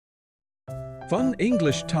Fun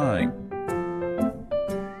English time.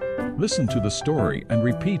 Listen to the story and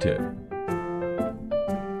repeat it.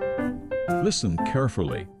 Listen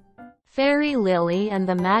carefully. Fairy Lili and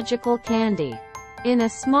the Magical Candy. In a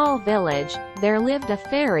small village, there lived a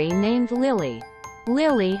fairy named Lili.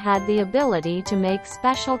 Lili had the ability to make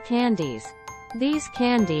special candies. These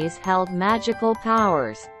candies held magical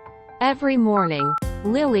powers. Every morning,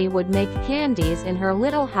 Lili would make candies in her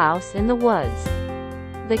little house in the woods.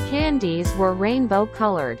 The candies were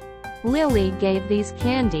rainbow-colored. Lili gave these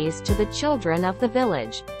candies to the children of the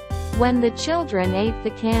village. When the children ate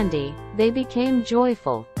the candy, they became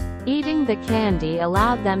joyful. Eating the candy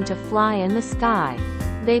allowed them to fly in the sky.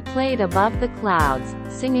 They played above the clouds,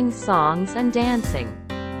 singing songs and dancing.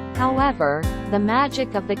 However, the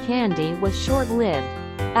magic of the candy was short-lived.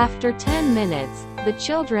 After 10 minutes, the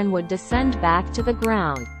children would descend back to the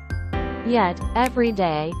ground. Yet, every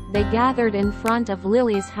day, they gathered in front of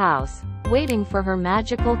Lili's house, waiting for her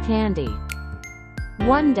magical candy.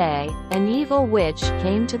 One day, an evil witch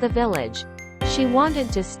came to the village. She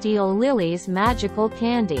wanted to steal Lili's magical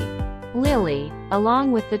candy. Lili,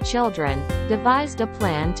 along with the children, devised a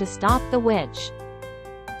plan to stop the witch.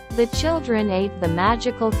 The children ate the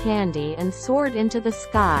magical candy and soared into the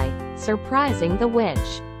sky, surprising the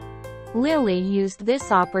witch. Lili used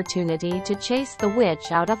this opportunity to chase the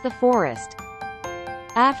witch out of the forest.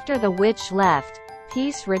 After the witch left,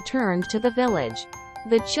 peace returned to the village.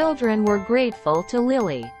 The children were grateful to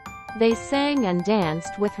Lili. They sang and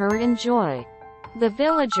danced with her in joy. The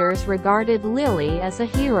villagers regarded Lili as a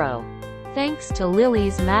hero. Thanks to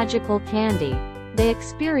Lili's magical candy, they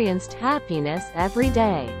experienced happiness every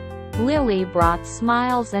day. Lili brought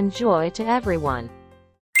smiles and joy to everyone.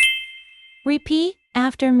 Repeat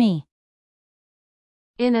after me.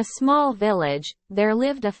 In a small village, there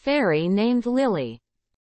lived a fairy named Lili.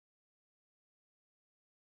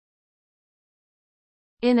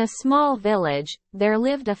 In a small village, there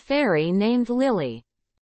lived a fairy named Lili.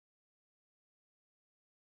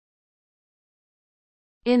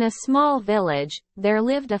 In a small village, there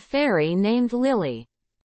lived a fairy named Lili.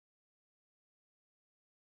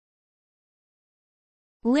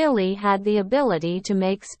 Lili had the ability to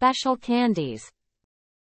make special candies.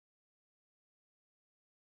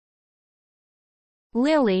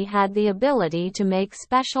 Lili had the ability to make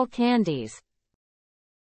special candies.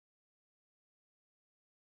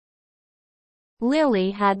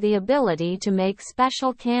 Lili had the ability to make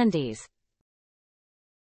special candies.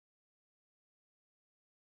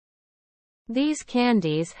 These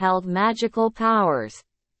candies held magical powers.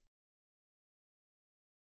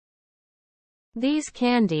 These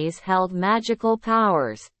candies held magical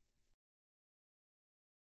powers.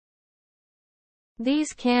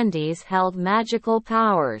 These candies held magical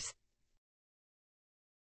powers.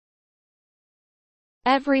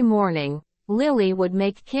 Every morning, Lili would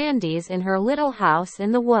make candies in her little house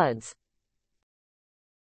in the woods.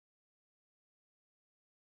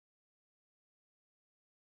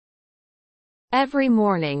 Every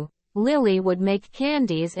morning, Lili would make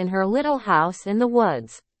candies in her little house in the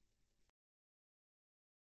woods.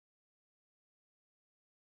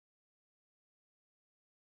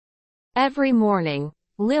 Every morning,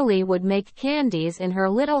 Lili would make candies in her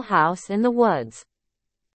little house in the woods.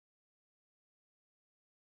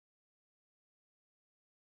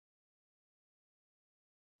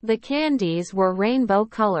 The candies were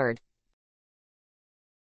rainbow-colored.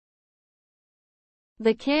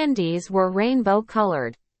 The candies were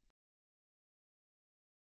rainbow-colored.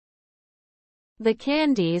 The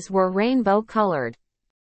candies were rainbow-colored.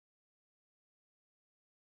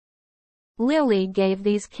 Lili gave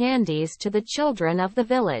these candies to the children of the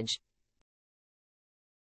village.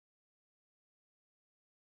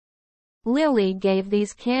 Lili gave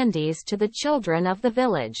these candies to the children of the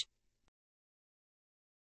village.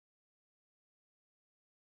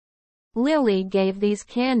 Lili gave these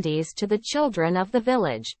candies to the children of the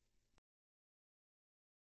village.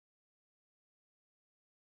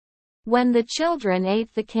 When the children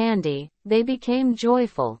ate the candy, they became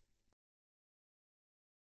joyful.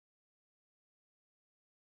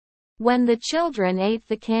 When the children ate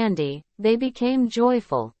the candy, they became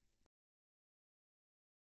joyful.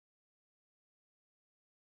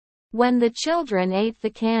 When the children ate the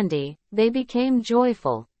candy, they became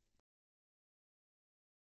joyful.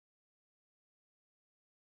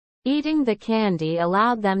 Eating the candy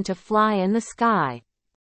allowed them to fly in the sky.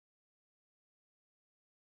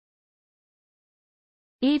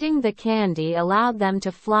 Eating the candy allowed them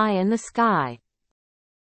to fly in the sky.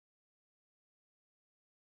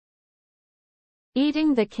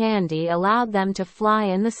 Eating the candy allowed them to fly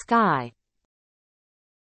in the sky.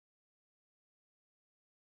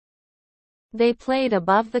 They played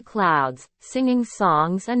above the clouds, singing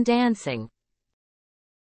songs and dancing.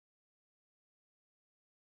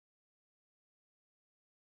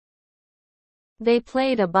 They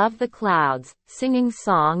played above the clouds, singing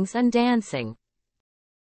songs and dancing.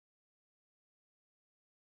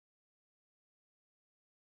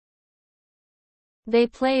 They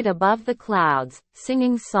played above the clouds,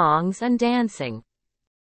 singing songs and dancing.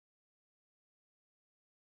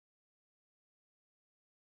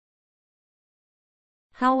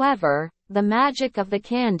 However, the magic of the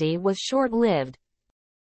candy was short-lived.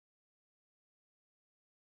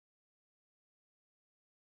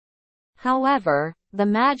 However, the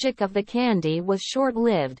magic of the candy was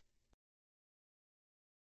short-lived.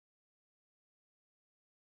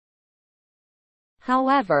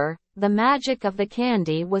 However, the magic of the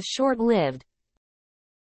candy was short-lived.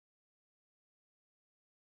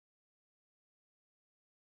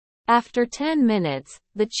 After 10 minutes,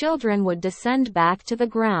 the children would descend back to the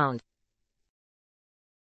ground.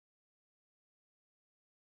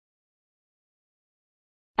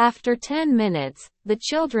 After 10 minutes, the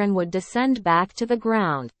children would descend back to the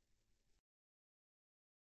ground.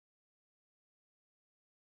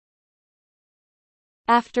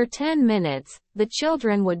 After 10 minutes, the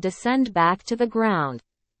children would descend back to the ground.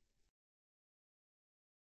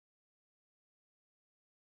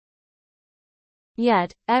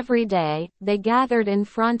 Yet, every day, they gathered in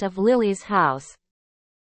front of Lily's house.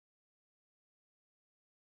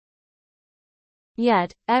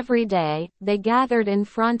 Yet, every day, they gathered in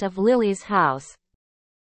front of Lily's house.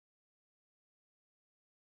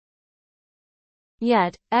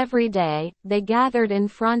 Yet, every day, they gathered in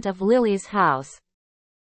front of Lily's house,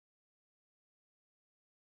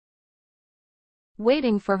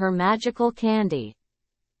 waiting for her magical candy.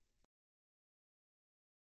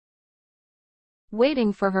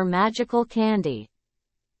 Waiting for her magical candy.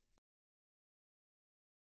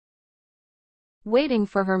 Waiting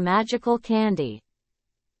for her magical candy.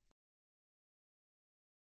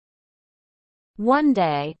 One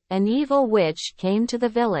day, an evil witch came to the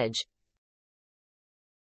village.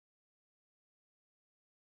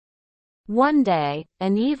 One day,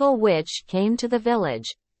 an evil witch came to the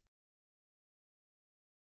village.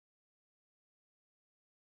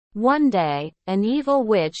 One day, an evil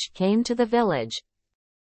witch came to the village.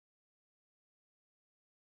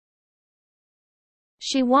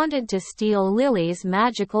 She wanted to steal Lily's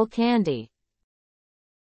magical candy.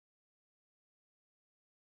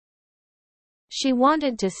 She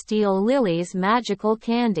wanted to steal Lily's magical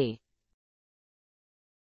candy.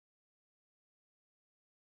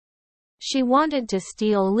 She wanted to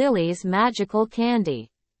steal Lily's magical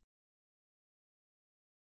candy.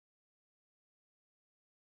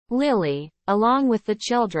 Lili, along with the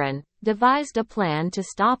children, devised a plan to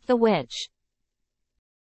stop the witch.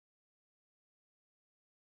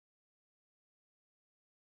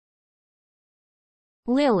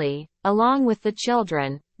 Lili, along with the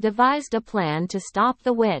children, devised a plan to stop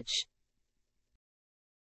the witch.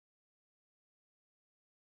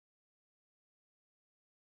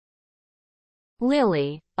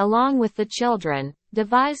 Lili, along with the children,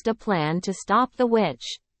 devised a plan to stop the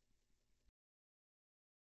witch.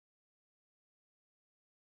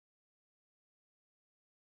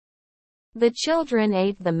 The children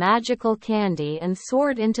ate the magical candy and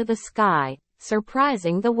soared into the sky,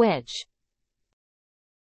 surprising the witch.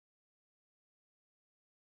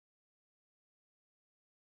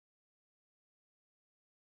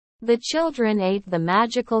 The children ate the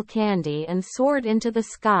magical candy and soared into the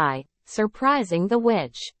sky, surprising the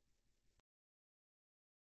witch.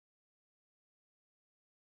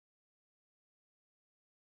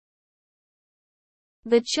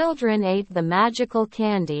 The children ate the magical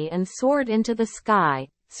candy and soared into the sky,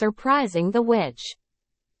 surprising the witch.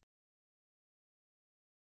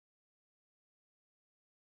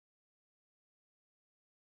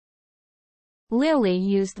 Lili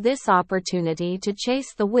used this opportunity to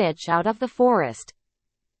chase the witch out of the forest.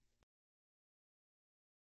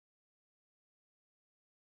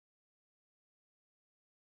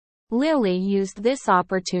 Lili used this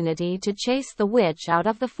opportunity to chase the witch out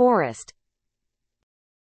of the forest.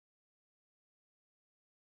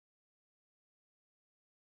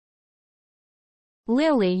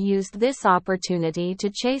 Lili used this opportunity to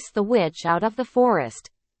chase the witch out of the forest.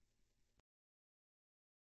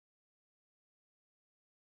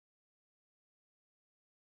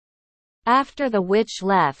 After the witch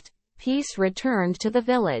left, peace returned to the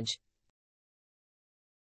village.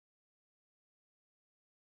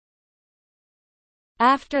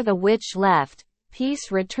 After the witch left,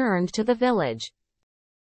 peace returned to the village.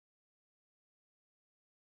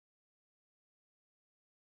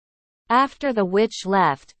 After the witch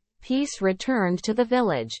left, peace returned to the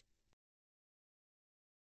village.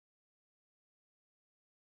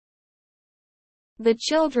 The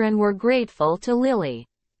children were grateful to Lili.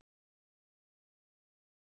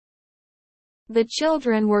 The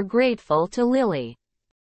children were grateful to Lili.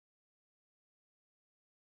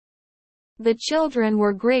 The children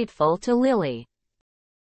were grateful to Lili.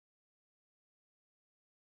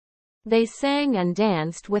 They sang and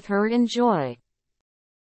danced with her in joy.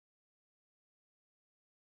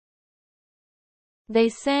 They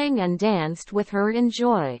sang and danced with her in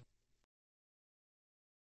joy.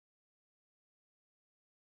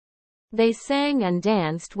 They sang and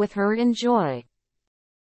danced with her in joy.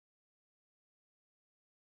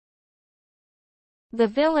 The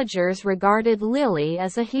villagers regarded Lili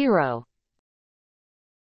as a hero.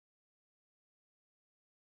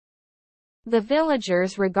 The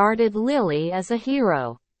villagers regarded Lili as a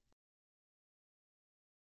hero.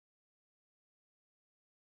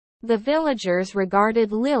 The villagers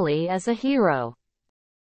regarded Lili as a hero.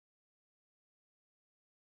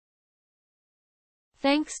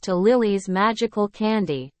 Thanks to Lili's magical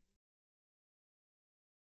candy.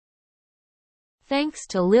 Thanks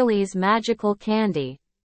to Lili's magical candy.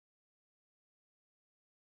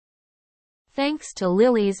 Thanks to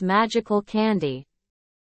Lili's magical candy.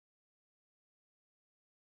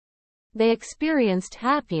 They experienced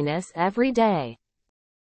happiness every day.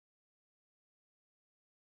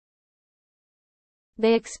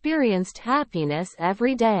 They experienced happiness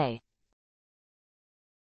every day.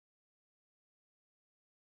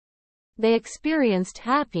 They experienced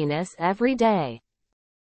happiness every day.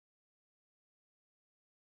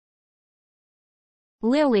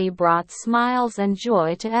 Lili brought smiles and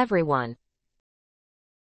joy to everyone.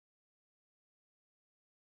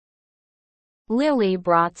 Lili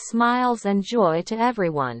brought smiles and joy to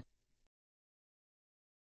everyone.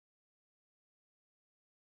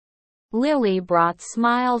 Lili brought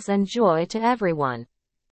smiles and joy to everyone.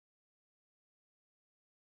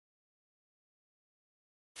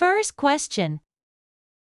 First question.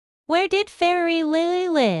 Where did Fairy Lili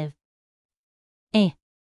live? A.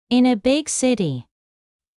 In a big city.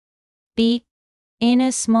 B. In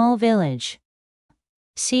a small village.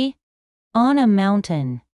 C. On a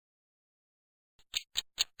mountain.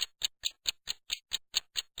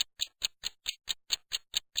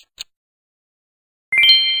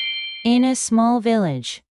 In a small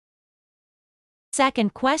village.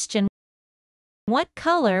 Second question. What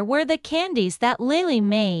color were the candies that Lili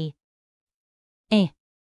made? A.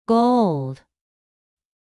 Gold.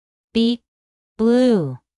 B.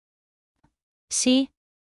 Blue. C.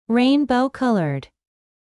 Rainbow colored.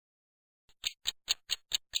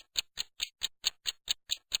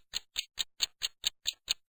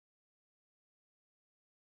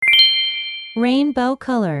 Rainbow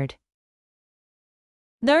colored.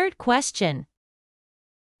 Third question.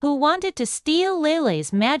 Who wanted to steal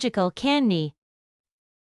Lili's magical candy?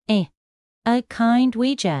 A. A kind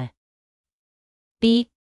Ouija. B.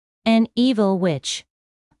 An evil witch.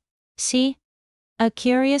 C. A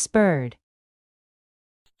curious bird.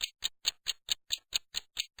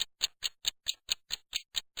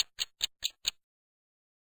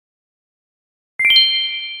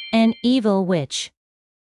 An evil witch.